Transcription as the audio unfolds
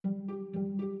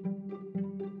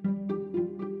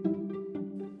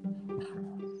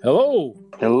Hello,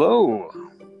 Hello.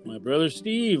 my brother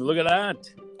Steve. Look at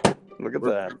that. Look at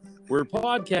that. We're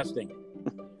podcasting.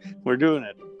 We're doing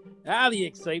it. The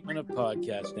excitement of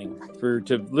podcasting for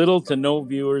little to no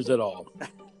viewers at all.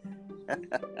 I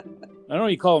don't know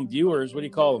what you call them, viewers. What do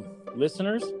you call them?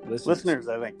 Listeners? Listeners,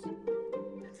 I think.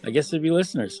 I guess it'd be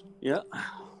listeners. Yeah.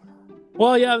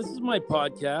 Well, yeah, this is my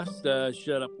podcast,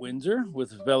 Shut Up Windsor,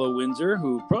 with a fellow Windsor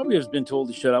who probably has been told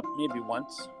to shut up maybe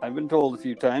once. I've been told a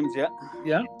few times, yeah.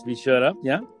 Yeah, to be shut up,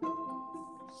 yeah.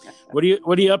 What are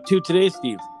you up to today,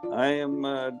 Steve? I am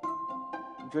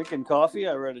drinking coffee.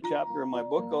 I read a chapter of my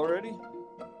book already.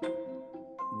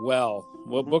 Well,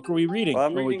 what book are we reading? Well,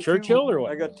 I'm are we reading Churchill or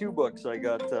what? I got two books.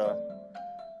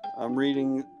 I'm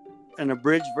reading an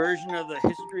abridged version of The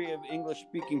History of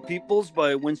English-Speaking Peoples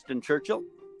by Winston Churchill.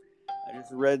 I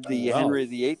just read the Henry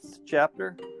VIII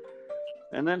chapter.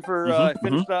 And then I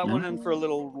finished that one, and for a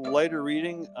little lighter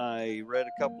reading, I read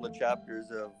a couple of chapters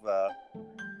of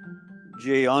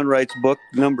Jay Onright's book.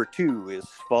 Number 2 is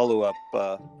follow-up.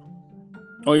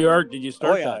 Oh, you are? Did you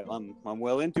start that? I'm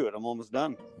well into it. I'm almost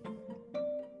done.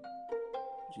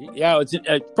 Yeah, it's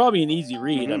probably an easy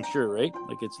read, I'm sure, right?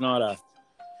 Like it's not a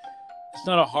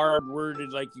hard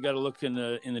worded, like you got to look in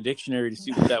the dictionary to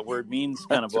see what that word means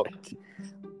kind of book.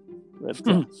 I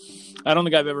don't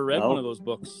think I've ever read one of those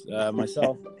books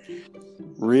myself.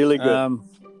 Really good.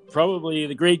 Probably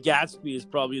The Great Gatsby is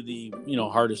probably the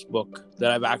hardest book that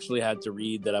I've actually had to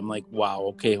read. That I'm like, wow,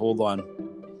 okay, hold on,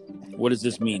 what does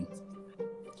this mean?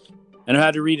 And I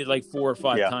had to read it like 4 or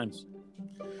 5 times.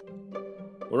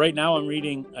 Well, right now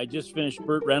I just finished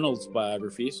Burt Reynolds'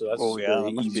 biography, so that's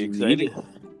that must be exciting.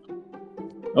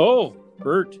 Oh,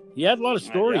 Burt. He had a lot of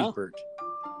stories, Burt.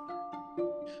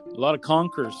 A lot of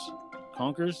conquests.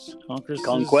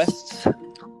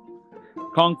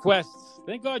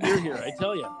 Thank God you're here, I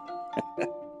tell you.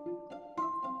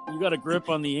 You got a grip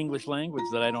on the English language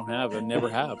that I don't have and never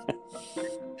have.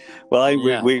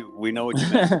 Well, we know what you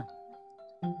meant.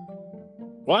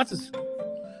 Well,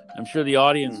 I'm sure the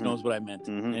audience knows what I meant.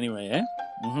 Anyway,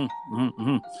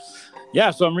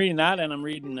 Yeah, so I'm reading that, and I'm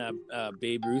reading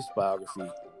Babe Ruth's biography.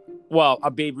 Well,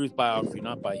 a Babe Ruth biography,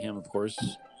 not by him, of course.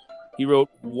 He wrote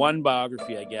one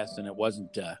biography, I guess, and it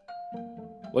wasn't that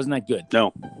good.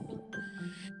 No.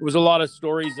 It was a lot of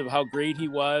stories of how great he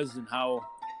was and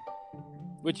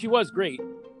which he was great,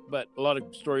 but a lot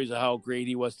of stories of how great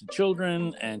he was to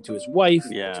children and to his wife,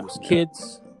 to his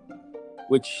kids.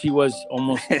 Which he was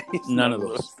almost none of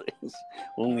those things.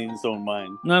 Only in his own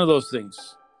mind. None of those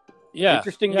things. Yeah.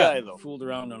 Interesting guy, though. Fooled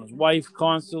around on his wife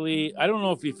constantly. I don't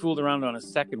know if he fooled around on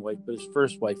his second wife, but his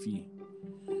first wife,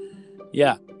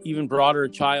 even brought her a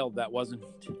child that wasn't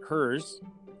hers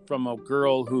from a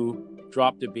girl who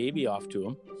dropped a baby off to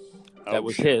him that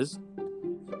was his.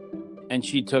 And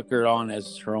she took her on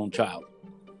as her own child.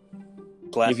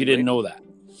 Classically. If you didn't know that.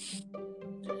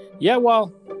 Yeah,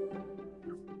 well...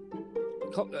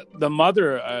 The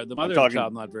mother of the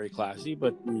child, not very classy,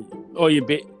 but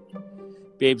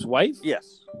Babe's wife?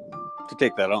 Yes, to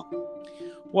take that on.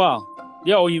 Well,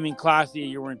 you mean classy?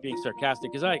 You weren't being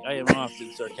sarcastic, because I am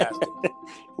often sarcastic.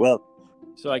 Well,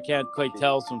 so I can't quite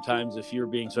tell sometimes if you're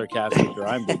being sarcastic or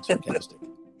I'm being sarcastic.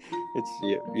 I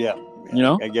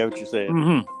get what you're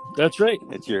saying. That's right.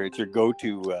 It's your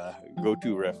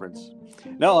go-to reference.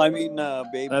 No, I mean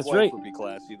Babe's wife would be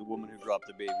classy. The woman who dropped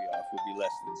the baby off would be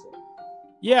less than so.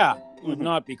 Yeah, it would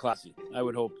not be classy. I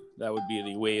would hope that would be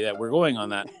the way that we're going on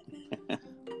that.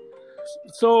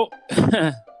 So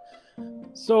I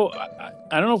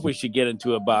don't know if we should get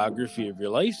into a biography of your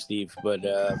life, Steve, but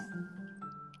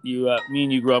me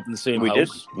and you grew up in the same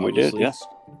house. We did, yes.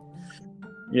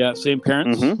 Yeah, same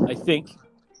parents, I think.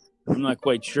 I'm not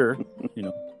quite sure.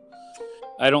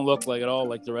 I don't look like at all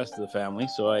like the rest of the family,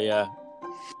 so and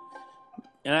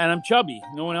I'm chubby.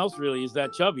 No one else really is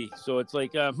that chubby, so it's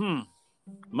like,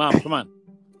 Mom, come on.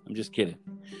 I'm just kidding.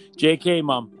 JK,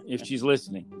 Mom, if she's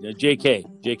listening.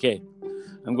 JK.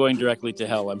 I'm going directly to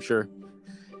hell, I'm sure.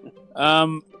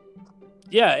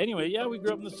 Anyway, we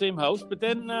grew up in the same house, but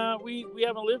then we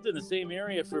haven't lived in the same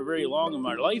area for very long in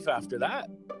my life after that.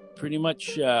 Pretty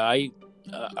much, I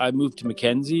moved to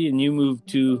Mackenzie, and you moved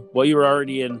to, you were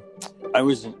already in... I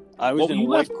was in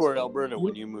Whitecourt, Alberta,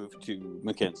 when you moved to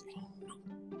Mackenzie.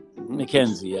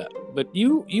 Mackenzie, yeah. But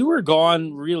you were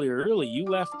gone really early. You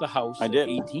left the house at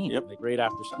 18, like right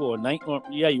after school.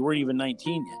 You weren't even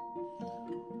 19 yet.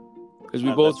 Because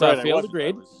we both failed the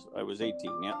grade. I was 18,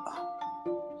 yeah.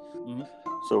 Mm-hmm.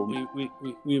 So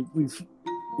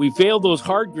we failed those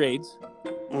hard grades.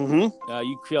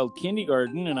 You failed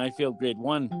kindergarten, and I failed grade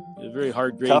 1. Very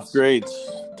hard grades. Tough grades.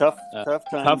 Tough times.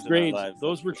 Tough grades.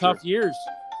 Those were tough years.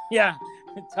 Yeah,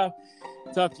 tough.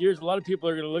 tough years. A lot of people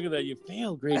are going to look at that. You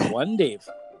failed grade 1, Dave.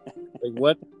 Like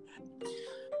what?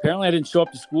 Apparently, I didn't show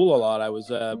up to school a lot. I was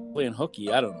playing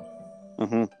hooky. I don't know.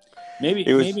 Mm-hmm. Maybe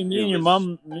me and your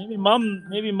mom.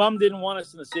 Maybe mom didn't want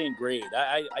us in the same grade.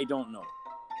 I don't know.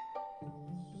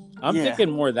 I'm thinking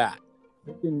more of that.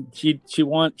 She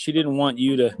didn't want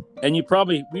you to, and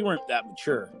we weren't that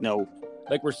mature. No.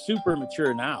 Like we're super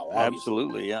mature now. Obviously.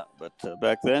 Absolutely, yeah. But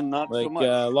back then, not like, so much.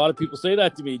 A lot of people say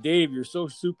that to me, Dave. You're so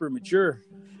super mature.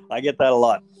 I get that a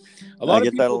lot. I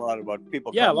get that a lot about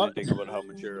people Yeah, commenting about how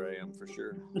mature I am, for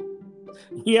sure.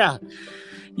 Yeah.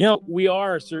 We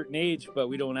are a certain age, but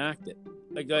we don't act it.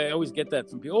 Like I always get that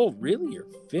from people. Oh, really? You're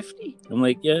 50? I'm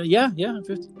like, yeah, I'm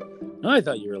 50. No, I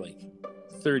thought you were like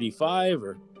 35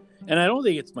 or. And I don't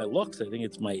think it's my looks. I think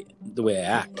it's the way I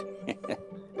act.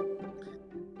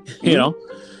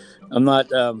 I'm not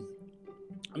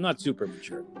super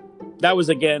mature. That was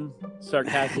again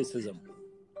sarcasm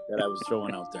that I was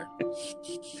throwing out there.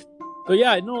 So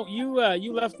yeah, no,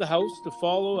 you left the house to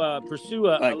pursue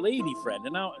a lady friend,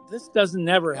 and now this doesn't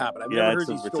never happen. I've never heard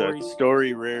these stories. It's a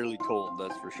story rarely told,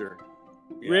 that's for sure.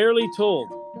 Yeah. Rarely told.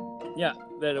 Yeah,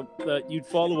 that you'd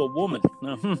follow a woman.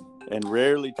 And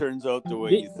rarely turns out the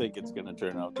way you think it's going to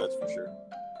turn out. That's for sure.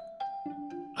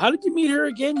 How did you meet her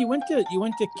again? You went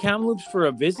to Kamloops for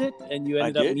a visit, and you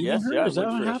ended up meeting her. Is that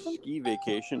what happened? A ski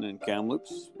vacation in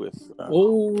Kamloops with. A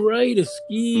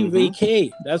ski vacay.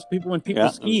 That's when people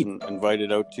ski.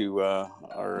 Invited out to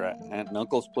our aunt and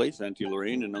uncle's place, Auntie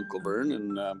Lorraine and Uncle Vern,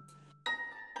 and.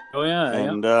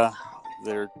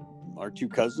 They're our two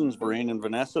cousins, Lorraine and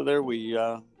Vanessa. There,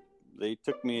 they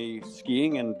took me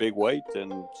skiing in Big White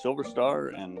and Silver Star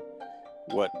and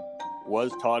what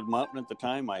was Todd Mountain at the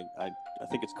time. I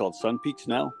think it's called Sun Peaks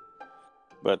now.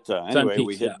 But anyway,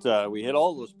 we hit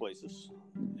all those places,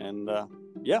 and met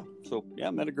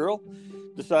a girl.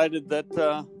 Decided that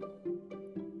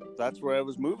that's where I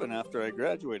was moving after I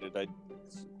graduated.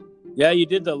 You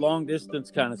did the long distance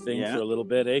kind of thing for a little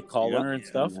bit, calling her and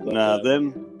stuff. And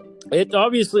then it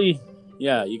obviously,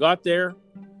 you got there,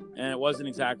 and it wasn't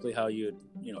exactly how you had,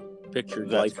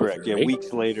 pictured life. That's correct. Her, right?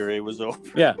 Weeks later, it was over.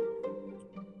 Yeah.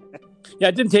 Yeah,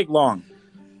 it didn't take long.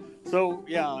 So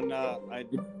I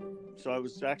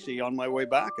was actually on my way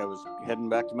back. I was heading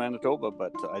back to Manitoba,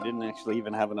 but I didn't actually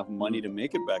even have enough money to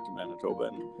make it back to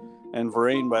Manitoba. And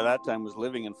Lorraine by that time was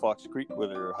living in Fox Creek with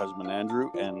her husband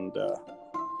Andrew, and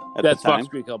that's Fox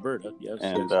Creek, Alberta. Yes.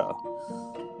 And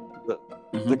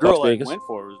the girl I went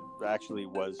for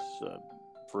was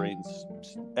Lorraine's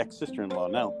ex-sister-in-law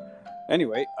now.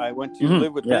 Anyway, I went to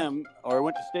live with them, or I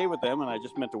went to stay with them, and I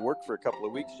just meant to work for a couple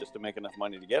of weeks just to make enough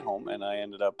money to get home. And I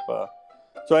ended up,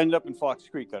 in Fox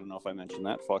Creek. I don't know if I mentioned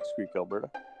that, Fox Creek, Alberta.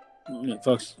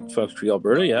 Fox Creek,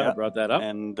 Alberta. Yeah, I brought that up.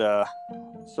 And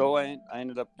so I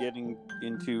ended up getting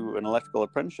into an electrical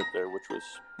apprenticeship there, which was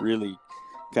really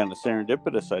kind of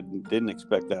serendipitous. I didn't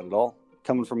expect that at all.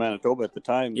 Coming from Manitoba at the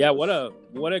time. Yeah, what a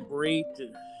great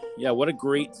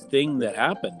thing that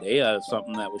happened.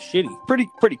 Something that was shitty.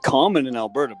 Pretty common in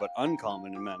Alberta, but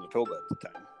uncommon in Manitoba at the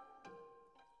time.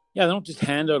 Yeah, they don't just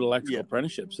hand out electrical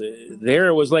apprenticeships. There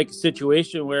it was like a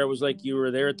situation where it was like you were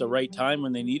there at the right time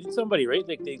when they needed somebody, right?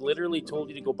 Like they literally told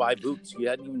you to go buy boots. You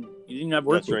didn't even have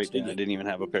work boots. That's right. I didn't even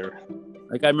have a pair.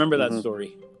 Like I remember that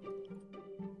story.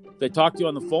 They talked to you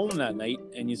on the phone that night,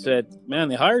 and you said, "Man,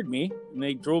 they hired me, and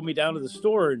they drove me down to the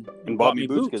store and bought me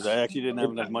boots because I actually didn't have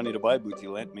enough money to buy boots.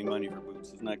 You lent me money for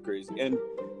boots. Isn't that crazy?" And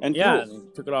tools.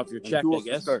 And took it off your check, I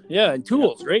guess. Yeah, and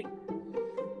tools, right?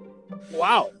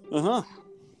 Wow.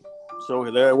 So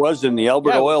there I was in the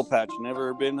Alberta oil patch.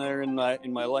 Never been there in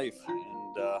my life, and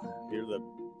here the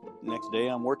next day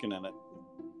I'm working in it.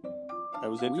 That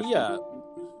was interesting.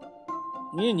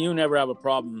 Me and you never have a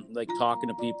problem like talking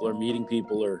to people or meeting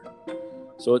people,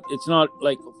 so it's not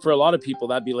like for a lot of people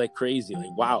that'd be like crazy,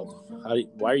 like wow,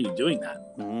 why are you doing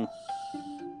that? Mm-hmm.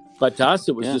 But to us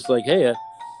it was just like, hey,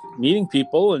 meeting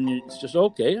people, and it's just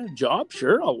okay, a job,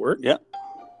 sure, I'll work. Yeah,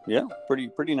 pretty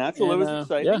natural. And, it was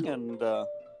exciting and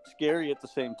scary at the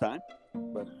same time,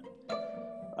 but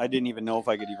I didn't even know if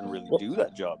I could even really do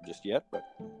that job just yet. But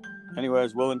anyway, I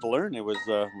was willing to learn. It was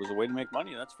a way to make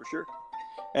money, that's for sure.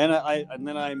 And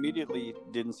then I immediately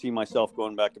didn't see myself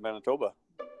going back to Manitoba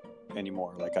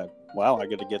anymore. Like I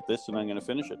got to get this, and I'm going to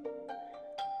finish it.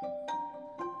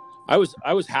 I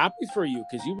was happy for you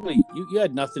because you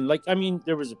had nothing. Like I mean,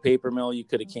 there was a paper mill you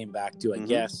could have came back to, I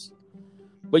guess,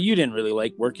 but you didn't really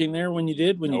like working there when you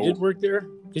did work there,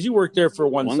 because you worked there for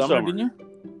one summer, didn't you?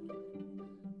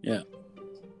 Yeah,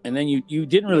 and then you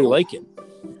didn't really like it.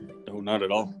 No, not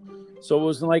at all. So it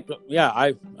was like,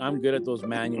 I'm good at those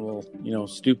manual,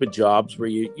 stupid jobs where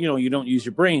you don't use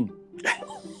your brain.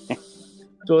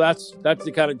 So that's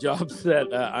the kind of jobs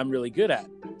that I'm really good at.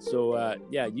 So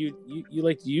yeah, you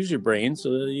like to use your brain. So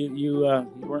you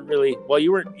weren't really, well,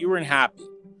 you weren't happy.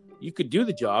 You could do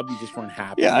the job, you just weren't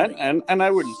happy. Yeah, and I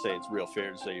wouldn't say it's real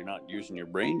fair to say you're not using your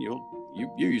brain. You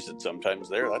use it sometimes.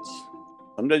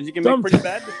 Sometimes you can make pretty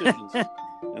bad decisions,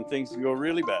 and things can go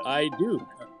really bad. I do.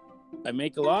 I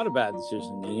make a lot of bad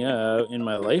decisions in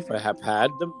my life. I have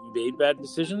made bad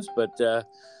decisions, but like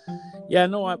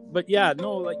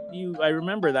you, I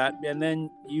remember that. And then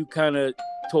you kind of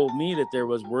told me that there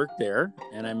was work there,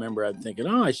 and I remember I'm thinking,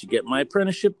 I should get my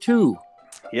apprenticeship too.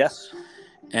 Yes.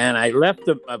 And I left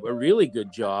a really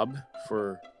good job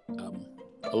for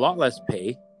a lot less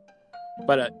pay.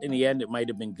 But in the end, it might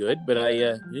have been good. But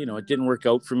it didn't work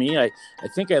out for me. I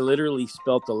think I literally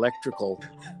spelt electrical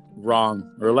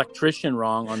wrong or electrician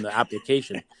wrong on the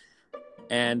application.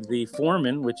 And the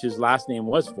foreman, which his last name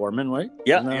was Foreman, right?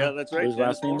 Yeah, that's right. His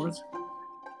last name was?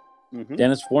 Mm-hmm.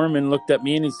 Dennis Foreman looked at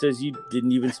me and he says, "You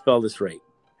didn't even spell this right."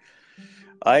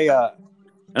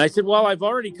 And I said, "Well, I've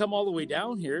already come all the way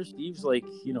down here." Steve's like,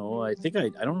 I think I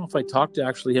don't know if I talked to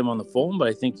actually him on the phone, but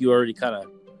I think you already kind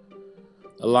of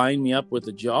aligned me up with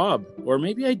a job, or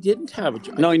maybe I didn't have a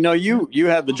job. No, you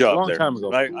had the job a long there. Time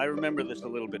ago. I remember this a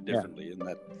little bit differently in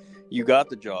that you got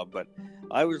the job, but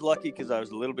I was lucky because I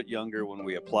was a little bit younger when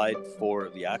we applied for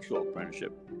the actual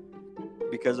apprenticeship.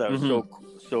 Because I was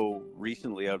so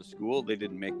recently out of school, they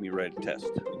didn't make me write a test.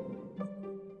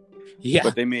 Yeah,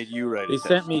 but they made you write a test.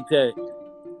 They sent me to.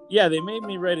 Yeah, they made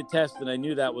me write a test, and I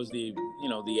knew that was the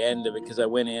end of it because I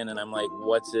went in and I'm like,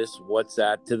 "What's this? What's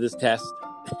that?" to this test.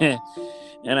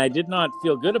 And I did not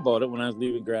feel good about it when I was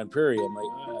leaving Grand Prairie. I'm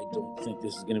like, I don't think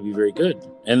this is going to be very good.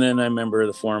 And then I remember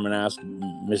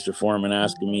Mr. Foreman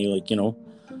asking me, like,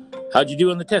 how'd you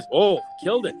do on the test? Oh,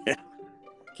 killed it.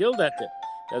 Killed that test.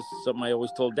 That's something I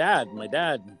always told my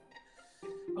dad.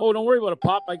 Oh, don't worry about it,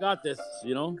 Pop. I got this,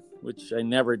 which I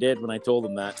never did when I told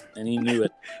him that. And he knew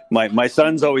it. My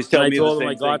son's always telling me the same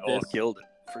I got thing. This. Oh, killed it.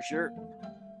 For sure.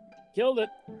 Killed it.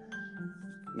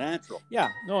 Natural. Yeah,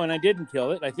 no, and I didn't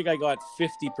kill it. I think I got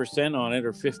 50% on it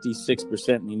or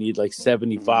 56%, and you need like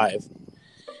 75.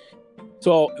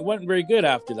 So it wasn't very good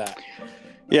after that.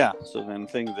 Yeah, so then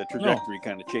the trajectory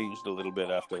kind of changed a little bit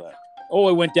after that. Oh,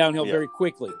 it went downhill very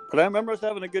quickly. But I remember us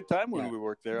having a good time when we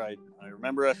worked there. I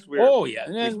remember us. We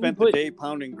spent the day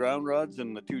pounding ground rods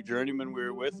and the two journeymen we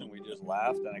were with, and we just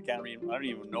laughed. And I don't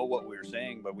even know what we were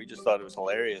saying, but we just thought it was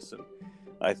hilarious. And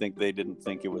I think they didn't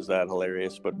think it was that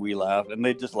hilarious, but we laughed, and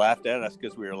they just laughed at us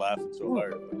because we were laughing so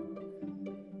hard.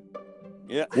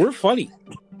 Yeah, we're funny.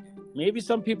 Maybe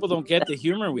some people don't get the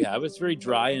humor we have. It's very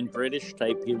dry and British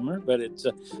type humor, but it's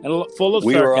full of sarcasm.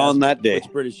 We were on that day.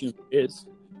 Which British humor is.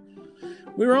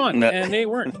 We were on, and they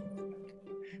weren't.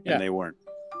 Yeah. And they weren't.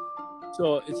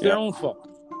 So it's their own fault.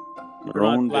 Their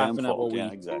own damn fault. At what we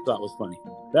exactly. thought was funny.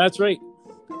 That's right.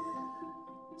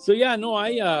 So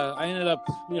I ended up,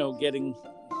 getting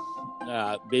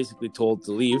basically told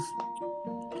to leave,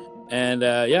 and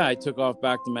I took off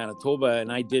back to Manitoba,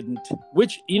 and I didn't.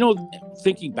 Which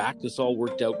thinking back, this all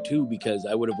worked out too because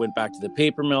I would have went back to the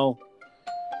paper mill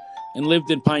and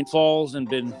lived in Pine Falls and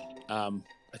been. I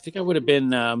think I would have been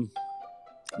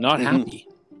not happy.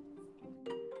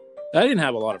 I didn't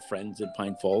have a lot of friends in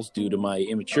Pine Falls due to my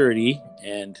immaturity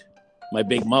and my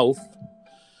big mouth.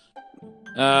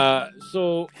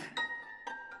 So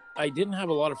I didn't have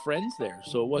a lot of friends there.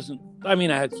 So it wasn't, I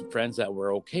had some friends that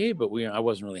were okay, but I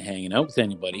wasn't really hanging out with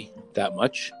anybody that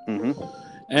much. Mm-hmm.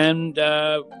 And,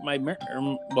 I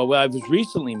was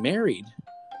recently married.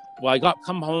 Well, I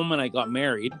come home and I got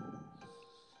married,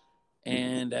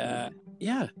 and,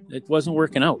 it wasn't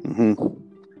working out,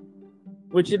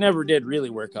 which it never did really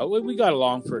work out. We got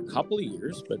along for a couple of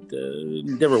years, but it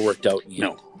never worked out.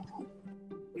 No.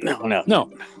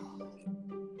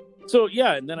 So,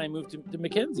 and then I moved to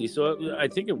Mackenzie. So I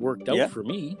think it worked out for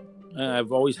me.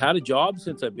 I've always had a job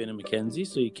since I've been in Mackenzie,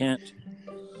 so you can't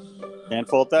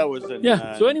fault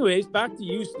that. So anyways, back to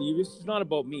you, Steve. This is not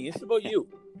about me. It's about you.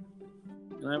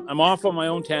 And I'm off on my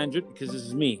own tangent because this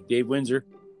is me, Dave Windsor.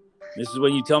 This is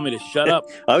when you tell me to shut up.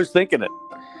 I was thinking it.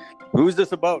 Who's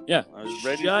this about? Yeah. I was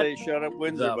ready to say shut up,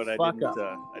 Windsor, but I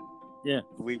didn't.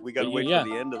 We got to wait for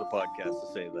the end of the podcast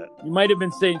to say that. You might have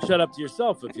been saying shut up to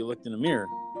yourself if you looked in the mirror.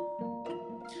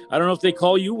 I don't know if they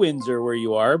call you Windsor where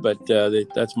you are, but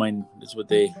that's what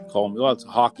they call me. Well, it's a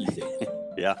hockey thing.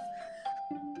 Yeah.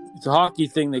 It's a hockey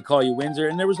thing. They call you Windsor.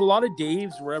 And there was a lot of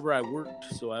Daves wherever I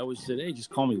worked. So I always said, hey, just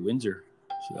call me Windsor.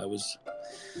 So that was...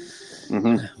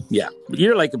 Yeah,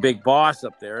 you're like a big boss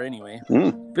up there anyway.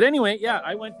 But anyway,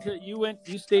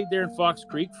 you stayed there in Fox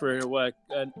Creek for what,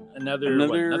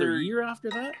 another year after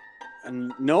that?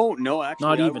 And no, actually,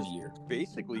 Not even a year.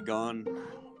 Basically gone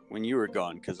when you were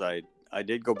gone, because I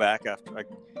did go back after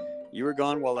you were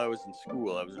gone while I was in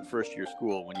school. I was in first year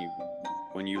school when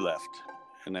you left,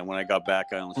 and then when I got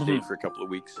back, I only stayed for a couple of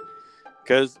weeks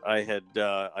because I had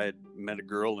met a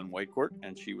girl in Whitecourt,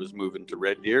 and she was moving to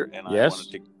Red Deer, and I wanted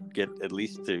to get at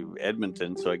least to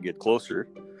Edmonton so I could get closer.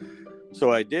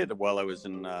 So I did while I was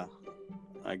in.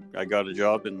 I got a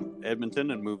job in Edmonton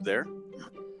and moved there.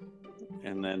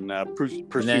 And then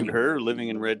pursued her living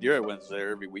in Red Deer. I went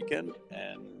there every weekend.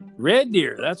 And Red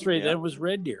Deer, that's right. Yeah. That was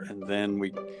Red Deer. And then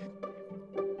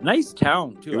nice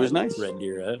town too. It was nice. Red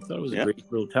Deer. I thought it was a great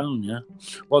little town. Yeah.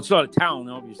 Well, it's not a town,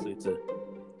 obviously. It's a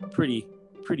pretty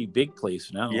big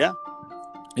place now. Yeah.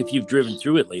 If you've driven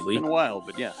through it lately. It's been a while,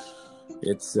 but yes.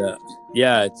 It's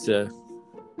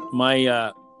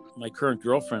my current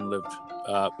girlfriend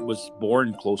was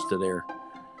born close to there.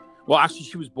 Well, actually,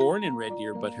 she was born in Red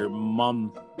Deer, but her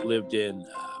mom lived in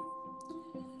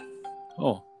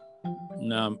Eckville,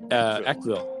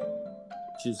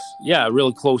 which is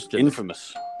really close to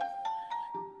infamous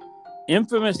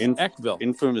Eckville.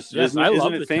 Infamous. Yes, I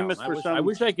love it. Famous town. for some. I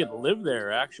wish I could live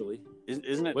there. Actually,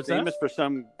 isn't it What's famous that? for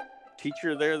some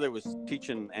teacher there that was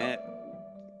teaching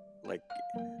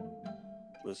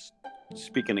was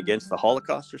speaking against the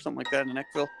Holocaust or something like that in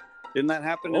Eckville? Didn't that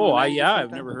happen? I've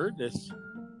never heard this.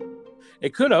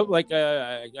 It could have. Like,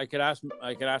 I could ask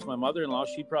my mother-in-law.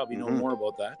 She'd probably know more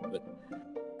about that. But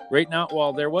right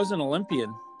now, there was an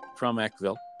Olympian from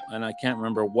Eckville, and I can't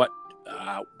remember what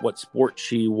sport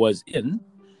she was in,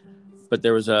 but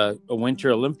there was a Winter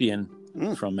Olympian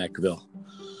from Eckville.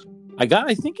 I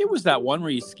think it was that one where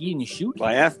you ski and you shoot.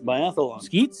 Biathlon.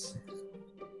 Skeets?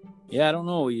 Yeah, I don't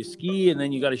know. You ski and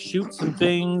then you got to shoot some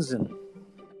things, and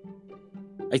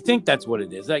I think that's what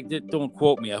it is. Don't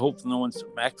quote me. I hope no one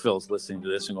from Eckville's listening to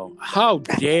this and going, "How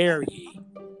dare ye?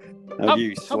 How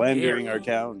you slandering our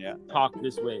town? Yeah, talk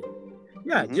this way."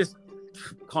 Yeah, just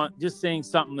saying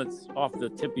something that's off the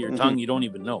tip of your tongue you don't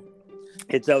even know.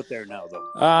 It's out there now,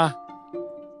 though.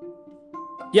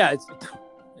 Yeah,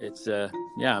 it's I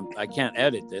can't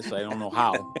edit this. I don't know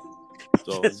how.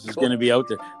 So this is going to be out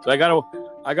there. So I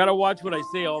gotta watch what I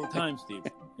say all the time, Steve.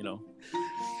 You know.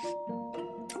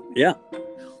 Yeah.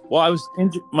 Well, I was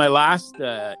my last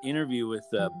interview with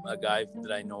a guy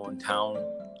that I know in town.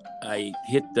 I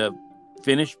hit the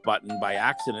finish button by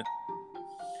accident,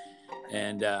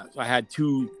 and I had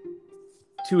two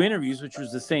interviews, which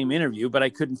was the same interview, but I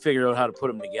couldn't figure out how to put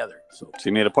them together. So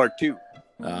you made a part 2.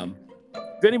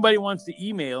 If anybody wants to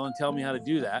email and tell me how to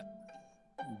do that,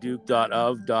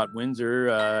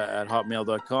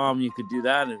 duke.of.windsor@hotmail.com, you could do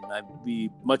that, and I'd be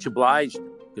much obliged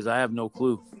because I have no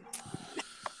clue.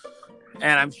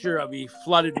 And I'm sure I'll be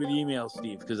flooded with emails,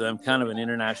 Steve, because I'm kind of an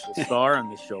international star on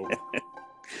this show.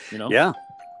 You know? Yeah.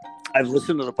 I've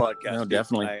listened to the podcast. No,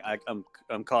 definitely.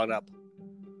 I'm caught up.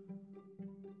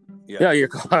 Yeah, you're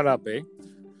caught up, eh?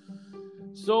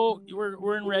 So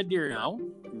we're in Red Deer now.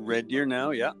 Red Deer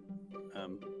now, yeah.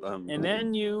 And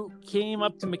then you came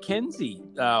up to Mackenzie.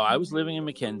 I was living in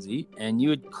Mackenzie, and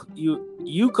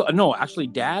actually,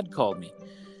 Dad called me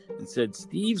and said,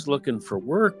 "Steve's looking for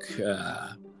work.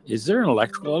 Is there an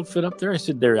electrical outfit up there?" I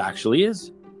said, "There actually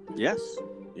is." Yes.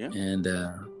 Yeah. And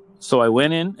so I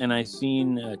went in and I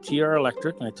seen TR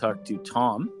Electric, and I talked to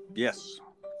Tom. Yes.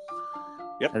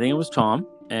 Yep. I think it was Tom,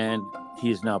 and he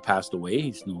has now passed away.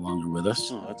 He's no longer with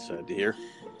us. Oh, that's sad to hear.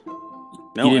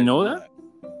 No, you didn't know that?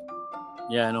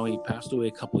 Yeah, I know he passed away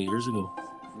a couple of years ago.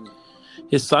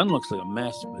 His son looks like a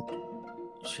mess, but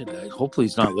hopefully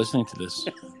he's not listening to this.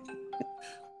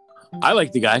 I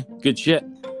like the guy. Good shit.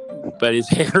 But his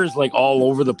hair is like all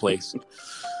over the place.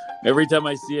 Every time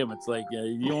I see him, it's like,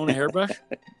 you own a hairbrush?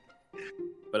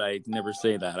 But I never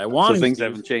say that. I want so things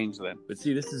haven't changed then. But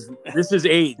see, this is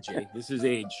age. Eh? This is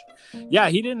age. Yeah,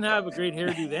 he didn't have a great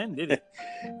hairdo then, did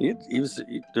he?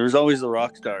 There was always the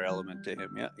rock star element to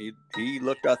him. Yeah, he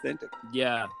looked authentic.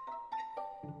 Yeah,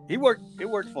 it worked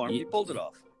for him. He pulled it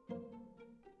off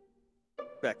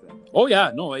back then. Oh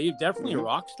yeah, no, he's definitely a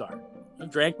rock star. I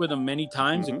drank with him many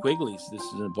times at Quigley's. This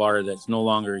is a bar that's no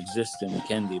longer exists in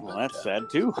Mackenzie. Well, that's sad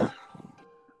too.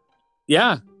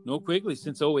 Yeah, no Quigley's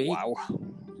since 2008. Wow.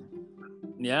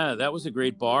 Yeah, that was a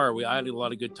great bar. I had a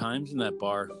lot of good times in that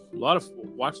bar.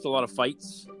 Watched a lot of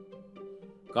fights.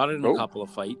 Got in a couple of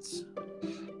fights.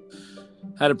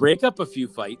 Had to break up a few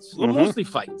fights. Mostly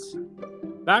fights.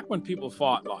 Back when people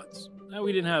fought lots. Now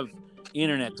we didn't have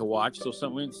internet to watch, so at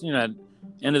the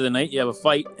end of the night you have a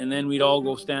fight, and then we'd all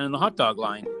go stand in the hot dog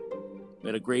line. We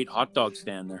had a great hot dog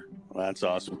stand there. Well, that's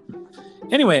awesome.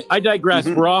 Anyway, I digress.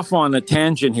 We're off on a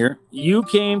tangent here. You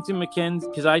came to Mackenzie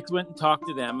because I went and talked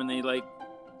to them, and they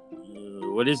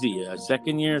what is he?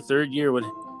 Second year, third year? What?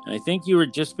 And I think you were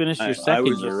just finished your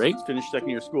second year, right? Finished second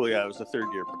year of school. Yeah, I was a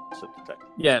third year apprentice at the time.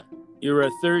 Yeah, you were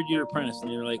a third year apprentice,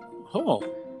 and you're like, oh,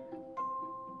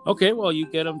 okay, well, you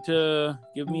get him to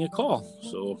give me a call.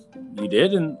 So you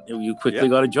did, and you quickly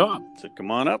got a job. So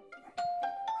come on up.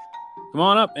 Come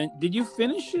on up. And did you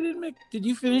finish it? Did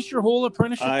you finish your whole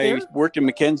apprenticeship there? I worked in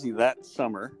Mackenzie that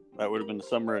summer. That would have been the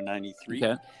summer of '93.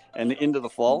 Okay. And into the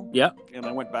fall. Yeah. And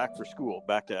I went back for school,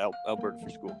 back to Alberta for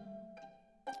school.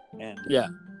 And yeah.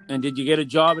 And did you get a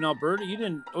job in Alberta? You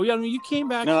didn't. Oh, yeah. I mean, you came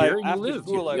back here and you lived.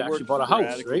 School, you actually bought a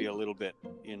house, right? A little bit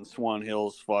in Swan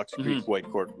Hills, Fox Creek,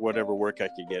 Whitecourt, whatever work I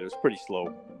could get. It was pretty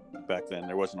slow back then.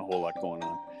 There wasn't a whole lot going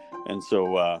on. And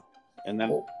so, and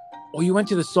then. Oh, you went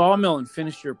to the sawmill and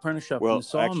finished your apprenticeship in the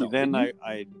sawmill. Well, actually, then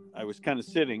I was kind of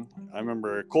sitting. I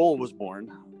remember Cole was born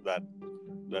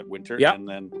that winter. Yeah. And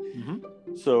then,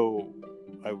 so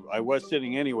I was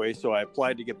sitting anyway, so I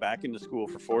applied to get back into school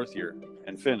for fourth year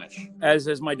and finish.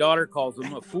 As my daughter calls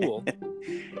him, a fool.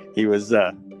 He was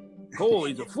Cole,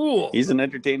 he's a fool. He's an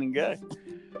entertaining guy.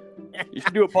 You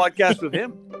should do a podcast with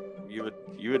him.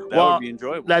 That would be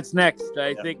enjoyable. That's next,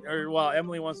 I think. Or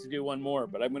Emily wants to do one more,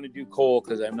 but I'm going to do Cole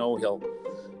because I know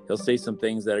he'll say some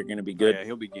things that are going to be good. Yeah,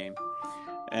 he'll be game.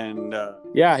 And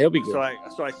he'll be good.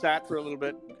 So I sat for a little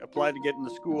bit, applied to get into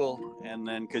school, and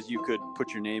then because you could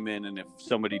put your name in, and if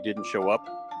somebody didn't show up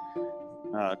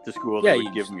to school, they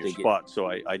would give them your spot. So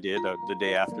I did. The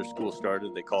day after school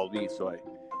started, they called me, so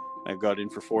I got in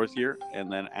for fourth year,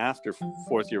 and then after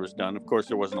fourth year was done, of course,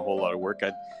 there wasn't a whole lot of work.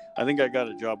 I think I got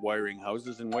a job wiring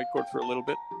houses in Whitecourt for a little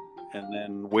bit, and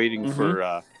then waiting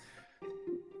for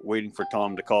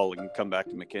Tom to call and come back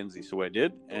to Mackenzie. So I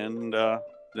did, and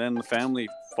then the family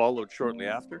followed shortly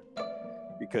after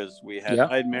because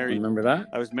I had married. Remember that?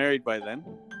 I was married by then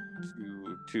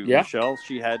to Michelle.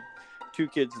 She had 2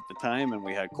 kids at the time, and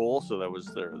we had Cole. So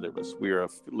we were a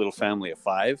little family of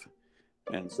 5.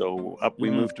 And so we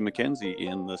moved to Mackenzie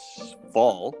in this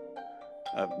fall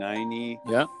of 90.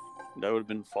 Yeah. That would have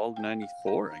been fall of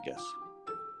 94, I guess.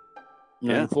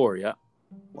 94, yeah.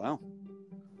 Wow.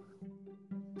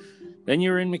 Then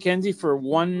you were in Mackenzie for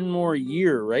one more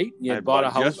year, right? You had bought a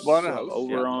house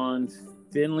over on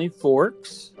Finley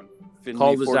Forks.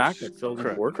 Cul-de-sac at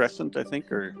Finley Forks. Crescent, I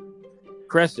think, or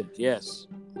Crescent, yes.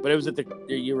 But it was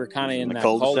you were kind of in that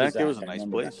cul-de-sac. It was a nice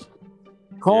place.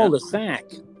 Cul-de-sac.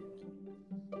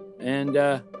 And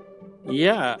and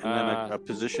then a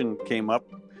position came up.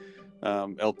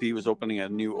 LP was opening a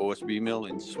new OSB mill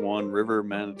in Swan River,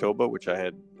 Manitoba, which I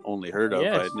had only heard of.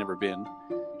 I had never been.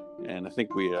 And I think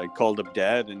I called up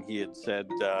Dad, and he had said,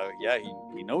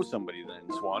 he knows somebody then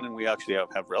in Swan, and we actually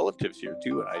have relatives here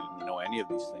too. And I didn't know any of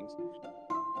these things.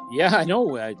 Yeah, I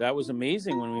know. That was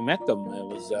amazing when we met them. It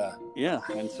was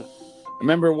and so I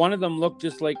remember one of them looked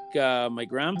just like my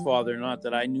grandfather. Not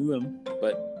that I knew him,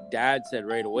 but Dad said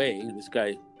right away,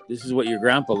 this is what your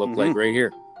grandpa looked like right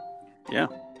here. Yeah.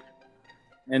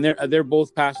 And they're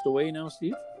both passed away now,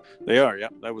 Steve? They are, yeah.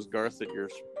 That was Garth that you're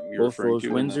both referring those to.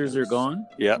 Windsors are gone?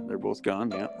 Yeah, they're both gone,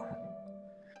 yeah.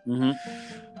 Mm-hmm.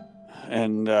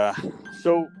 And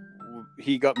so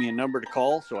he got me a number to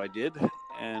call, so I did.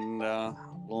 And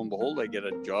lo and behold, I get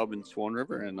a job in Swan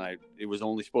River, and it was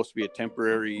only supposed to be a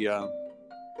temporary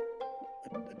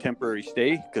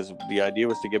stay because the idea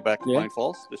was to get back to Pine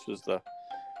Falls. This was the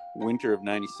winter of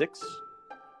 96.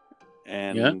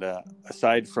 And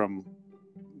aside from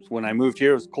when I moved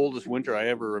here, it was the coldest winter I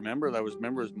ever remember. It was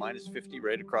minus 50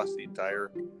 right across the entire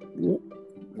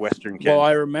Western Canada. Well,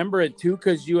 I remember it too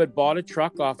because you had bought a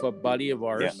truck off a buddy of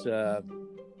ours,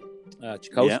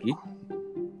 Chikowski. Yeah.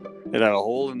 It had a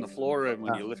hole in the floor, and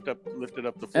when you lifted up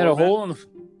the floor, it had a hole in the.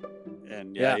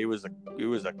 And it was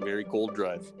a very cold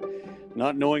drive.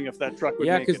 Not knowing if that truck would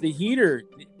make it. Because the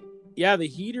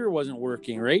heater wasn't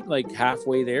working, right? Like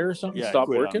halfway there or something, stopped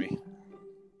working.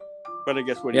 But I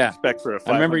guess what do you expect for a $500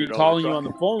 I remember you calling truck? You on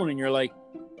the phone, and you're like,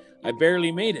 I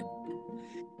barely made it.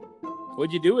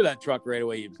 What'd you do with that truck right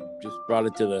away? You just brought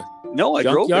it to the I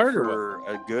drove it for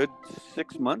a good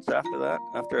 6 months after that,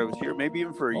 after I was here. Maybe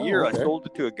even for a year. Okay. I sold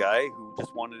it to a guy who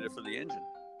just wanted it for the engine.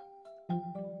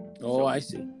 I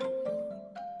see.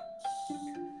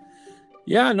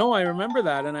 Yeah, no, I remember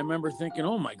that. And I remember thinking,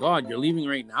 oh my God, you're leaving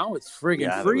right now? It's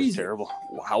friggin' freezing. That was terrible.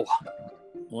 Wow.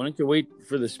 Why don't you wait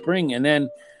for the spring? And then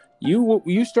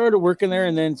you started working there,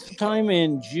 and then sometime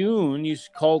in June, you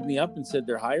called me up and said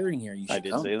they're hiring here. You should I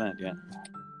did say that, yeah.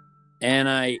 And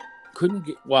I couldn't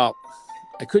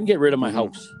get rid of my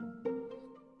house.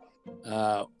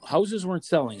 Houses weren't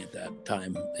selling at that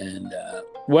time. And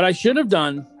what I should have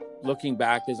done, looking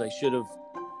back, is I should have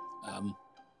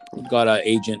got an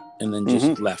agent and then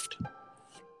just left.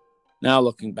 Now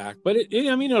looking back, but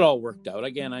I mean, it all worked out.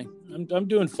 Again, I'm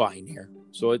doing fine here,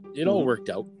 so it all worked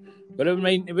out. But it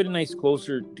made it nice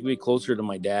to be closer to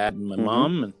my dad and my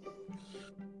mom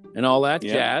and all that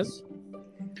jazz.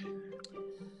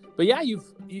 But yeah,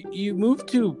 you moved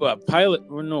to Pilot.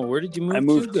 Or no, where did you move? I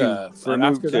moved to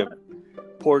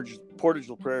Portage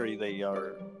La Prairie. They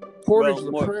are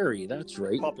La Prairie. That's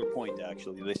right. Poplar Point,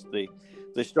 actually.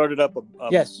 They started up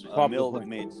a mill that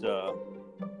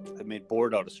made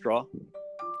board out of straw.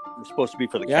 It was supposed to be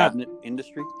for the cabinet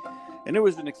industry, and it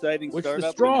was an exciting startup.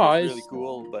 The straw is really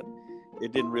cool, but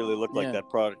it didn't really look like that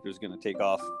product was going to take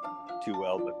off too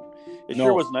well. But it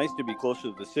sure was nice to be closer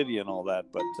to the city and all that.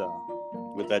 But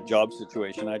with that job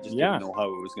situation, I just didn't know how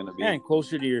it was going to be. Yeah, and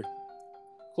closer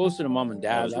to mom and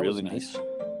dad. That was really nice.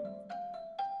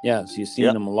 Yeah, so you've seen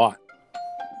them a lot.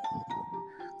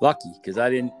 Lucky, because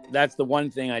I didn't. That's the one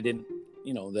thing I didn't.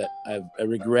 That I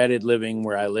regretted living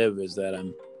where I live is that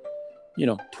I'm,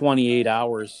 28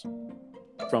 hours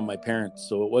from my parents,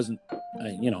 so it wasn't,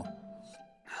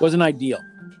 wasn't ideal.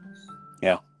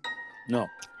 Yeah. No.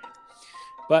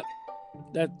 But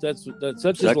that's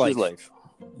just life.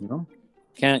 You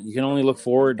can only look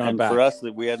forward, not back. And for us,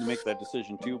 that we had to make that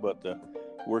decision too about the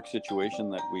work situation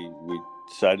that we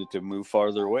decided to move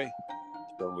farther away.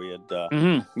 So we had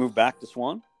moved back to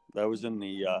Swan. That was in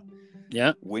the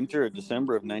winter of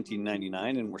December of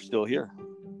 1999, and we're still here.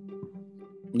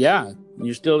 Yeah,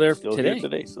 you're still there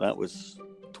today. So that was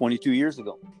 22 years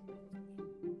ago.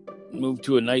 Moved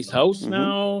to a nice house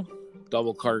now,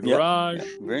 double car garage. Yeah.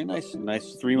 Very nice 3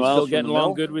 miles. Still getting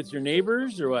along good with your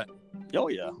neighbors, or what? Oh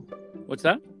yeah. What's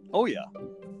that? Oh yeah.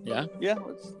 Yeah. Yeah.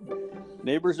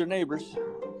 Neighbors are neighbors.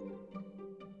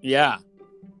 Yeah.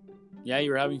 Yeah,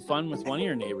 you were having fun with one of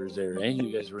your neighbors there, eh?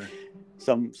 You guys were.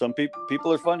 Some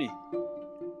people are funny.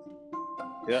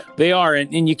 Yeah, they are,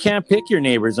 and you can't pick your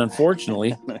neighbors,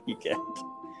 unfortunately. No, you can't.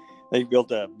 They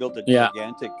built a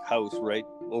gigantic house right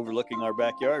overlooking our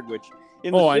backyard, which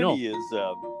in the city is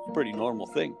a pretty normal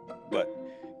thing, but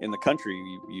in the country,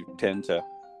 you tend to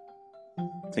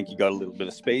think you got a little bit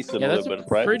of space and a little bit of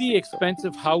privacy. Pretty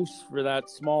expensive house for that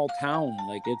small town.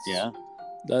 Like it's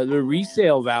the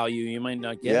resale value you might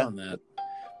not get on that.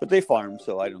 But they farm,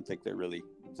 so I don't think they're really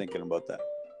thinking about that.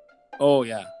 Oh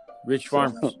yeah, rich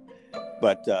farmers.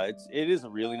 But it is a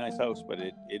really nice house, but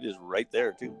it is right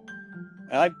there too.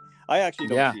 And I actually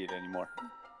don't see it anymore.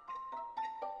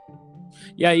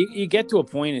 Yeah, you get to a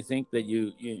point, I think, that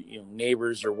you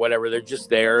neighbors or whatever, they're just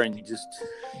there and you just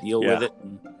deal with it,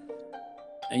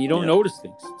 and you don't notice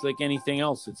things. It's like anything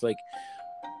else. It's like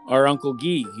our Uncle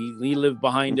Guy. He lived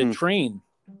behind a train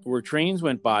where trains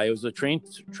went by. It was a train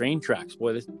tracks.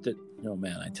 Boy, oh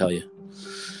man, I tell you.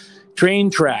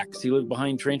 Train tracks. He lived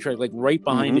behind train tracks, like right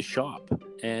behind his shop.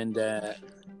 And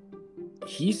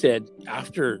he said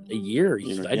after a year,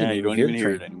 I didn't even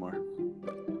hear it anymore.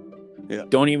 Yeah,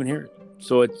 don't even hear it.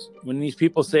 So it's when these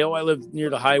people say, "Oh, I live near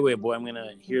the highway," boy, I'm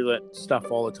gonna hear that stuff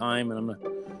all the time, and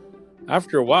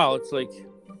after a while, it's like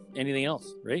anything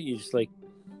else, right? You just like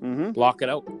block it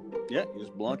out. Yeah, you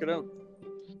just block it out.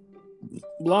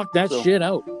 Block that shit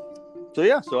out.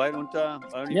 So I don't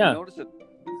even notice it.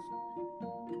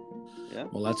 Yeah.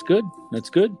 Well, that's good. That's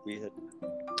good.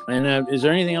 And is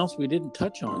there anything else we didn't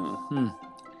touch on?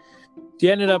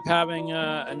 You ended up having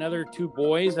another 2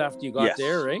 boys after you got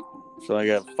there, right? So I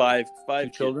got five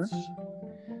children,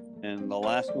 and the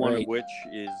last one of which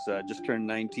is just turned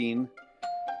 19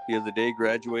 the other day.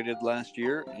 Graduated last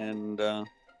year, and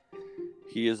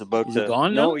he is about to. Is he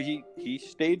gone now? No, he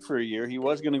stayed for a year. He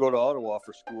was going to go to Ottawa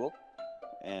for school.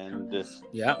 And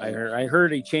I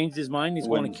heard he changed his mind. He's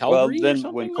going to Calgary. Well,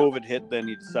 then when COVID hit, then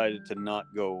he decided to not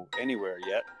go anywhere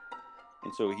yet,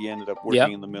 and so he ended up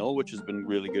working in the mill, which has been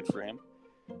really good for him.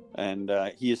 And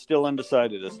he is still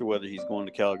undecided as to whether he's going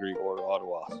to Calgary or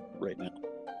Ottawa right now.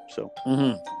 So,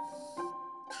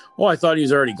 well, I thought he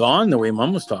was already gone. The way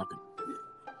Mom was talking,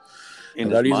 I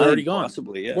thought he was already gone.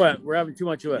 Possibly, yeah. Well, we're having too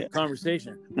much of a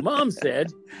conversation. Mom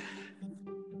said,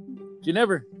 "You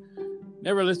never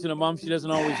listen to Mom. She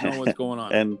doesn't always know what's going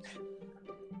on." And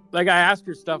like I ask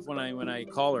her stuff when I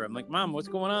call her. I'm like, "Mom, what's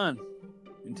going on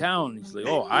in town?" And she's like,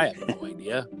 "Oh, I have no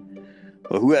idea."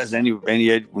 Well, who has any?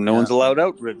 No one's allowed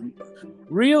out.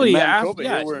 Really?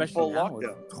 We're in full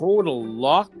lockdown. Total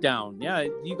lockdown. Yeah,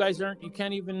 you guys aren't. You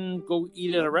can't even go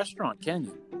eat at a restaurant, can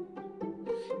you?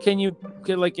 Can you?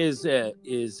 Like, is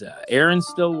Aaron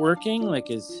still working? Like,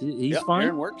 is he's fine?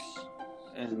 Aaron works,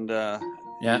 and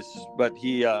but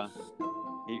he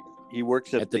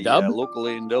works at the local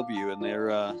A&W, and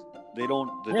they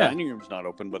don't. The dining room's not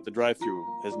open, but the drive-through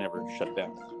has never shut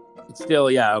down. It's still,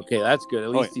 okay, that's good.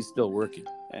 At least he's still working.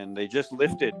 And they just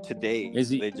lifted today.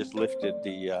 They just lifted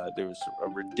there was a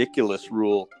ridiculous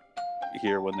rule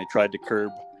here when they tried to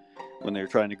curb, when they were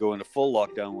trying to go into full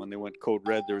lockdown. When they went code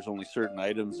red, there was only certain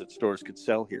items that stores could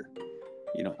sell here.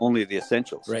 Only the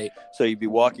essentials. Right. So you'd be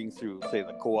walking through, say,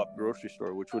 the Co-op grocery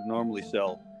store, which would normally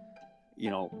sell,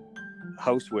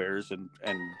 housewares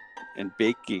and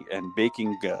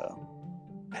baking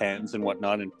pans and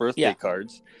whatnot, and birthday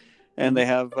cards. And they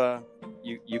have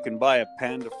you can buy a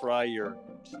pan to fry your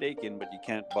steak in, but you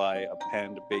can't buy a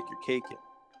pan to bake your cake in.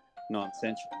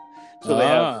 Non-essential. So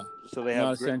they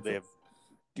have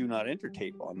do not enter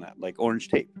tape on that, like orange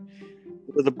tape.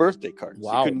 For the birthday cards.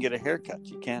 Wow. You couldn't get a haircut.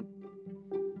 You can't.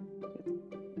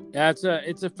 Yeah,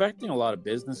 it's affecting a lot of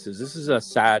businesses. This is a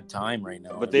sad time right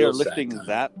now. But they are lifting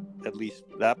that, at least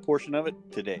that portion of it,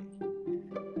 today.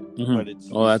 Mm-hmm. But it's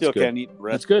you still can't eat the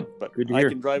rest. That's good. But good to hear. I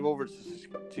can drive over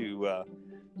to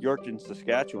Yorkton,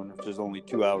 Saskatchewan, which is only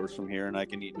 2 hours from here, and I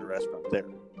can eat in a restaurant there.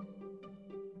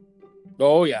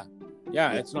 Oh yeah,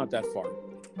 it's not that far.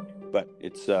 But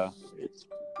it's.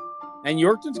 And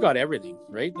Yorkton's got everything,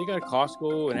 right? They got a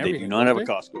Costco and everything. They do not have a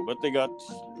Costco, but they got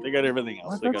everything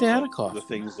else. I thought they had a Costco. The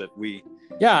things that we.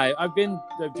 Yeah, I've driven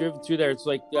through there. It's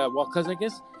like, because I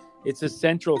guess it's a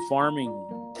central farming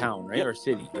town, right, or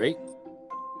city, right?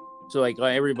 So like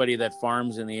everybody that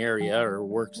farms in the area or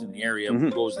works in the area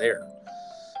goes there.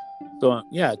 So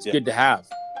it's good to have.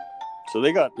 So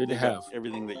they got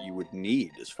everything that you would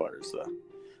need as far as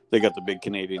They got the big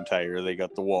Canadian Tire. They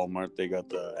got the Walmart. They got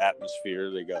the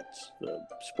Atmosphere. They got the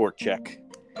Sport Check,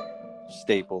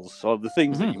 Staples. All the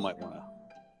things that you might want.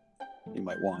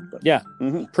 But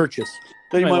purchase.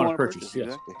 That you might want to purchase. Yes.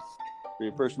 Exactly. For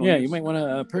your personal use. You might want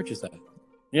to purchase that.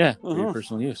 Yeah, for your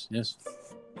personal use. Yes.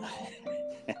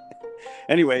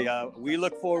 Anyway, we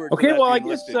look forward to that I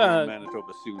guess in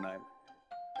Manitoba soon.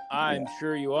 I'm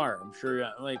sure you are. I'm sure.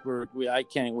 I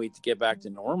can't wait to get back to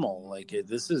normal.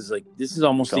 This is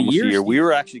almost a year. We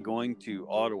were actually going to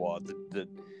Ottawa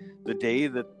the day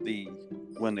that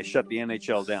when they shut the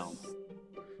NHL down.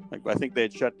 I think they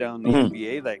had shut down the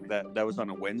NBA. That was on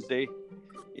a Wednesday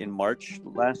in March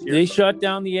last year. They shut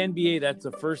down the NBA. That's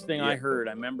the first thing I heard.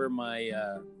 I remember my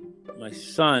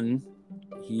son.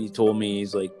 He told me,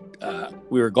 he's like,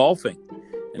 we were golfing.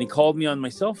 And he called me on my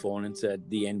cell phone and said,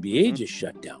 the NBA just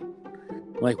shut down.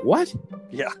 I'm like, what?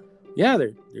 Yeah. Yeah,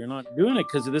 they're not doing it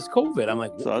because of this COVID. I'm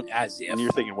like, as if. And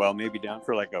you're thinking, well, maybe down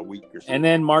for like a week or something. And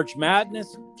then March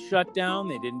Madness shut down.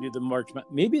 They didn't do the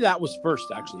Maybe that was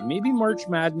first, actually. Maybe March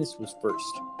Madness was first.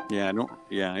 Yeah, I don't.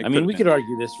 Yeah. I mean, we could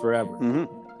argue this forever. Mm-hmm.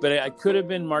 But it could have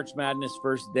been March Madness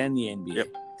first, then the NBA,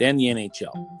 then the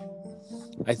NHL.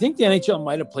 I think the NHL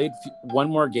might have played one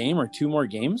more game or two more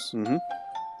games. Mm-hmm.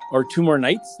 Or two more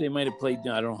nights. They might have played,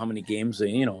 I don't know how many games, like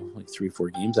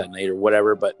 3-4 games that night or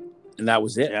whatever, and that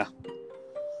was it. Yeah.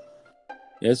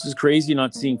 This is crazy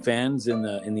not seeing fans in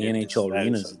the NHL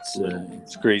arenas.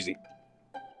 It's crazy.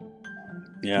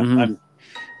 Yeah. Mm-hmm.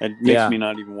 It makes me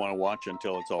not even want to watch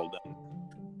until it's all done.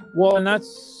 Well, and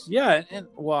that's,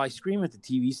 I scream at the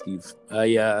TV, Steve.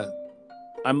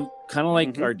 I'm kind of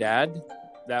like our dad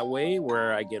that way,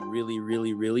 where I get really,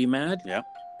 really, really mad. Yeah.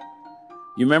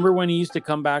 You remember when he used to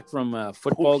come back from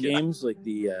football games, like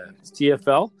the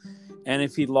CFL, and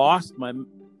if he lost,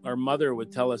 our mother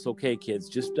would tell us, "Okay, kids,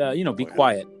 just be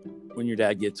quiet when your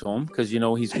dad gets home, because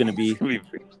he's going to be."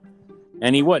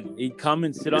 And he would. He'd come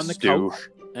and sit on the couch,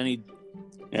 and he'd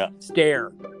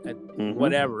stare at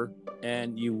whatever,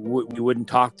 and you wouldn't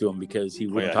talk to him because he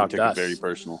wouldn't talk to us. Very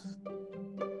personal.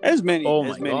 As many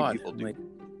people do.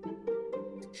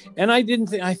 And I didn't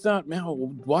think. I thought, man,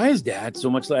 why is Dad so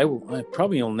much like? I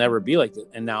probably will never be like this.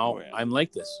 And now I'm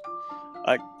like this.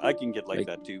 I can get like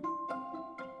that too.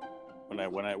 When I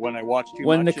watch too much.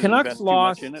 When the Canucks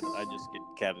lost in it, I just get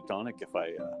catatonic. If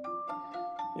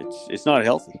it's not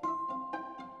healthy.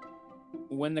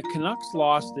 When the Canucks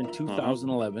lost in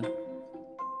 2011 to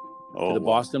the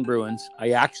Boston Bruins,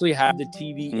 I actually had the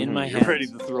TV in my hands, ready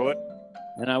to throw it,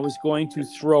 and I was going to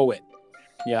throw it.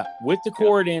 Yeah, with the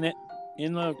cord in it.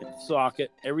 In the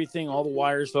socket, everything, all the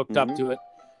wires hooked up to it.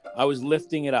 I was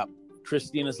lifting it up.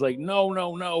 Christina's like,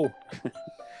 no.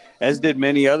 As did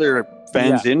many other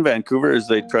fans in Vancouver as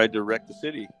they tried to wreck the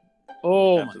city.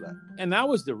 Oh, and that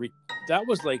was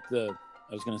like I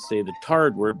was going to say the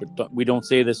tarred word, but we don't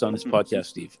say this on this podcast,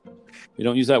 Steve. We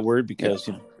don't use that word because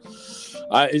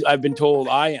I've been told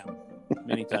I am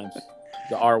many times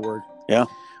the R word. Yeah.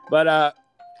 But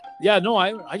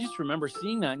I just remember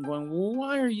seeing that and going, well,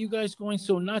 why are you guys going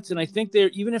so nuts? And I think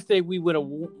even if we would have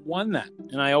won that,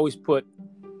 and I always put,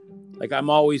 like, I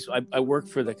work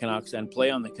for the Canucks and play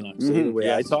on the Canucks. So the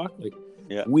way I talk,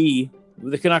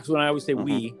 the Canucks, when I always say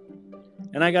we,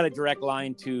 And I got a direct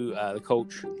line to the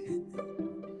coach.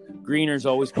 Greener's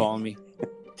always calling me,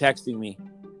 texting me.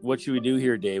 What should we do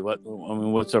here, Dave?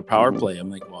 What's our power play? I'm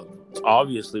like, well,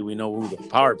 obviously we know who the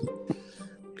power play.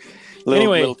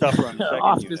 Anyway, little tougher on the second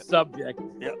off unit. the subject.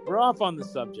 Yep. We're off on the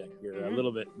subject here a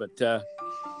little bit, but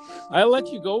I'll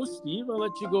let you go, Steve. I'll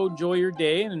let you go enjoy your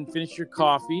day and finish your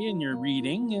coffee and your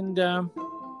reading. And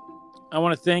I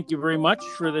want to thank you very much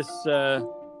for this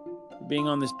being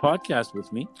on this podcast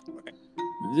with me.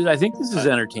 I think this is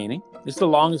entertaining. This is the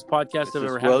longest podcast I've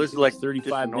ever had. Well, this is like 35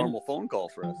 just a minutes. normal phone call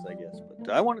for us, I guess.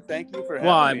 But I want to thank you for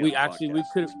having me. We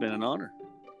could. It's been an honor.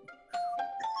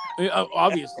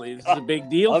 Obviously, this is a big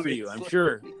deal for you. I'm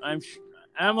sure.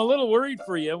 I'm a little worried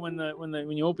for you when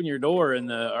you open your door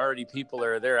and already people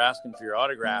are there asking for your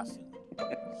autograph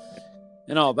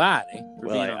and all that. For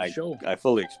being on the show. I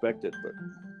fully expect it,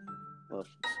 but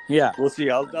yeah, we'll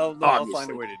see. I'll find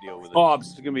a way to deal with it.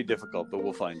 It's going to be difficult, but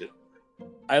we'll find it.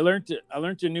 I learned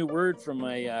a new word from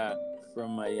my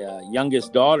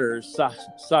youngest daughter. Sus.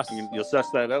 You'll suss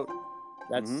that out.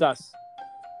 That's sus,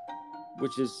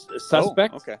 which is a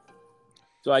suspect. Oh, okay.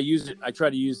 So I use it. I try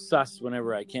to use sus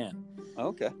whenever I can.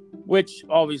 Okay. Which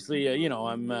obviously,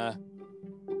 I'm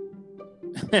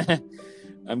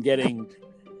I'm getting,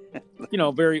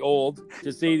 very old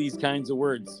to say these kinds of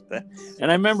words. And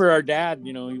I remember our dad,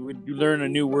 he would learn a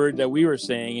new word that we were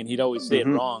saying, and he'd always say it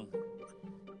wrong.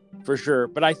 For sure.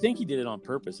 But I think he did it on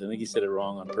purpose. I think he said it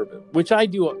wrong on purpose, which I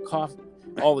do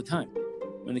all the time.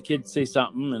 When the kids say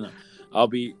something and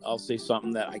I'll say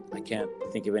something that I can't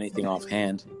think of anything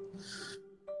offhand,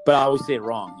 but I always say it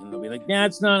wrong. And they'll be like,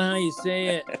 that's not how you say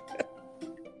it.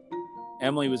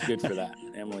 Emily was good for that.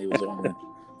 Emily was on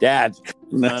Dad, that's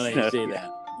not how you say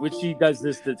that. Which she does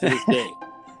this to this day.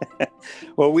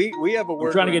 Well, we have a word.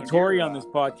 I'm trying to get Tori on this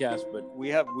podcast, but we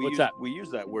use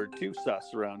that word too,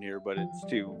 sus, around here, but it's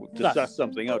to suss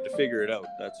something out, to figure it out.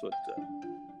 That's what.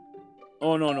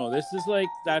 Oh no! This is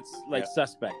that's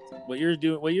suspect. What you're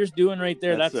doing right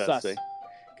there, that's sus.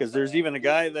 Because there's even a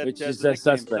guy that has the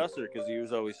nickname Susser because he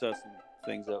was always sussing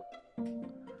things out.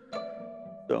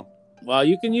 So. Well,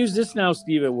 you can use this now,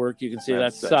 Steve, at work. You can say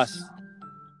that's sus.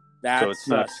 That's so it's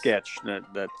not sketch.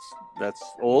 That's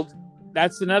old.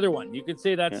 That's another one. You can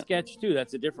say that's sketch too.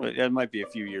 That's a different one. It might be a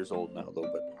few years old now, though.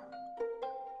 But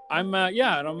I'm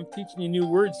teaching you new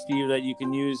words, Steve, that you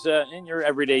can use in your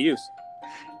everyday use.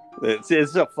 It's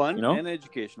a fun and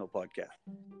educational podcast.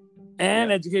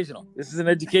 And educational. This is an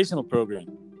educational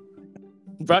program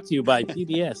brought to you by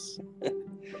PBS.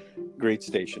 Great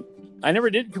station. I never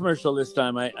did commercial this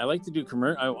time. I like to do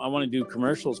I want to do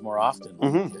commercials more often.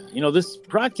 Mm-hmm. This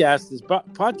podcast is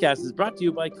brought to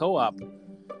you by Co-op.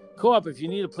 Co-op, if you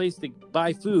need a place to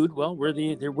buy food, well, we're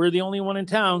the only one in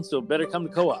town, so better come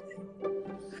to Co-op.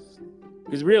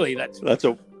 Because really, go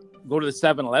to the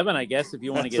 7-Eleven, I guess, if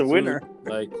you want to get a winner.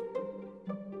 Food,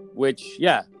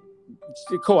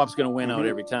 Co-op's going to win out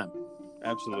every time.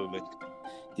 Absolutely.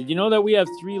 Did you know that we have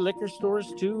 3 liquor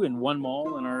stores too in one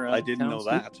mall in our? I didn't know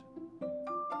that.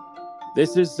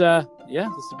 This is this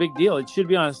is a big deal. It should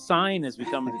be on a sign as we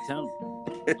come into town.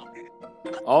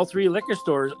 All 3 liquor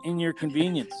stores in your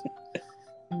convenience,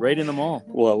 right in the mall.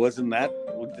 Well, wasn't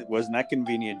that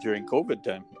convenient during COVID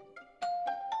time?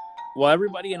 Well,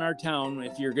 everybody in our town,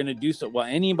 if you're going to do so, well,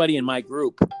 anybody in my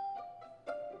group,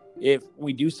 if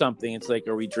we do something, it's like,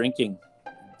 are we drinking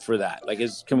for that? Like,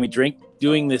 can we drink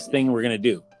doing this thing we're going to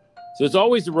do? So it's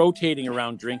always rotating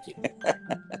around drinking,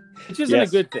 which isn't a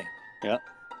good thing. Yeah.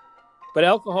 But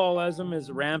alcoholism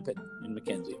is rampant in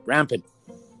Mackenzie. Rampant.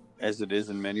 As it is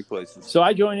in many places. So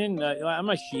I join in. I'm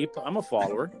a sheep. I'm a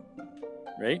follower.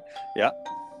 Right? Yeah.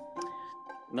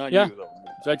 Not you, though.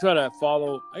 So I try to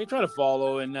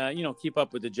follow and, keep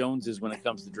up with the Joneses when it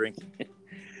comes to drinking.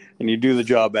 And you do the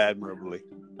job admirably.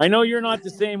 I know you're not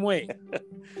the same way.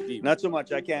 Steve. Not so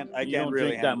much. I can't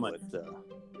really handle that much.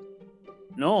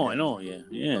 No, I know.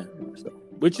 Yeah. So,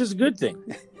 which is a good thing.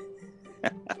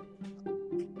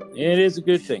 It is a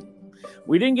good thing.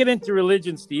 We didn't get into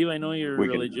religion, Steve. I know you're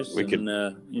religious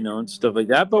and stuff like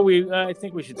that, but I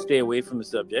think we should stay away from the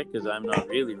subject because I'm not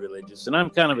really religious and I'm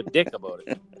kind of a dick about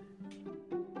it.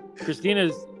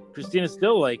 Christina's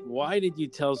still like, why did you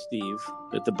tell Steve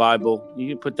that the Bible, you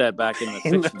can put that back in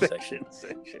the fiction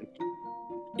section.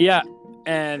 Yeah.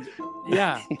 And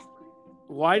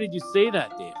why did you say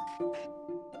that, Dave?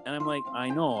 And I'm like, I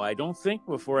know, I don't think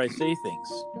before I say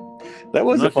things. That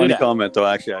was a funny comment though.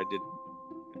 Actually, I did.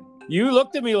 You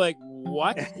looked at me like,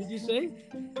 what did you say?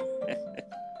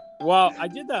 Well, I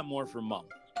did that more for Mom.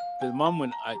 Because Mom,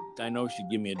 when I know she'd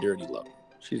give me a dirty look.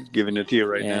 She's giving it to you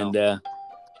right now. And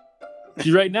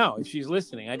She's right now. If she's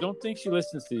listening, I don't think she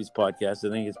listens to these podcasts. I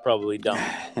think it's probably dumb.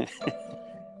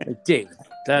 Like, David,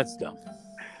 that's dumb.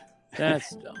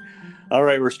 That's dumb. All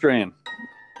right, we're straying.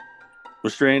 We're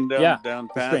straying down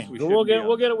past.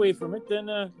 We'll get away from it.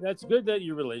 Then that's good that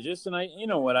you're religious, and I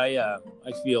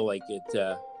feel like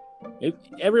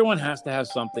everyone has to have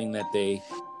something that they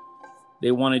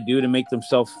want to do to make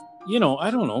themselves,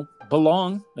 I don't know,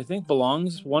 belong. I think belong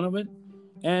is one of it,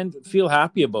 and feel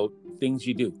happy about things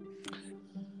you do.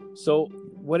 So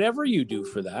whatever you do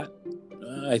for that,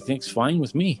 I think is fine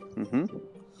with me. Mm-hmm.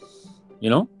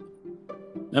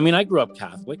 I mean, I grew up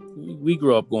Catholic. We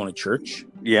grew up going to church.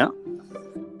 Yeah.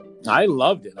 I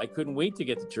loved it. I couldn't wait to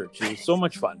get to church. It was so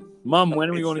much fun. Mom, when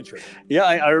are we going to church? Yeah,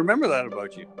 I remember that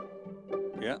about you.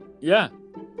 Yeah. Yeah.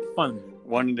 Fun.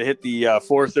 Wanted to hit the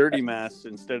 4:30 mass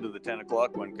instead of the 10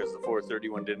 o'clock one because the 4:30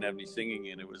 one didn't have any singing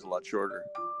in it. It was a lot shorter.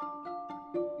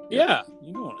 Yeah.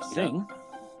 You don't want to sing.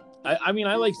 I mean,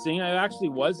 I like singing. I actually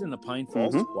was in the Pine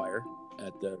Falls choir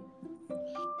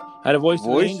had a voice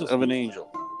of an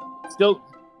angel.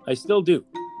 I still do.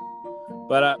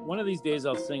 But one of these days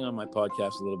I'll sing on my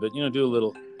podcast a little bit. Do a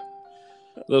little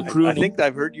crooning. I think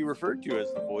I've heard you referred to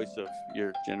as the voice of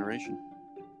your generation.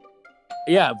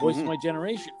 Yeah, voice of my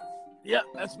generation. Yeah,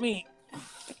 that's me.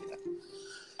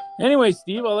 Anyway,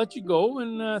 Steve, I'll let you go,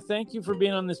 and thank you for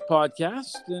being on this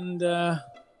podcast. And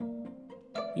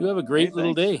you have a great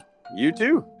little day. You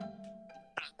too.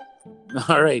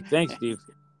 All right. Thanks, Steve.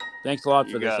 Thanks a lot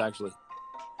for this, actually.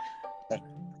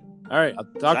 All right. I'll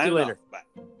talk to you later. Bye.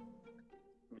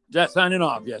 Just signing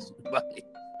off. Yes. Bye.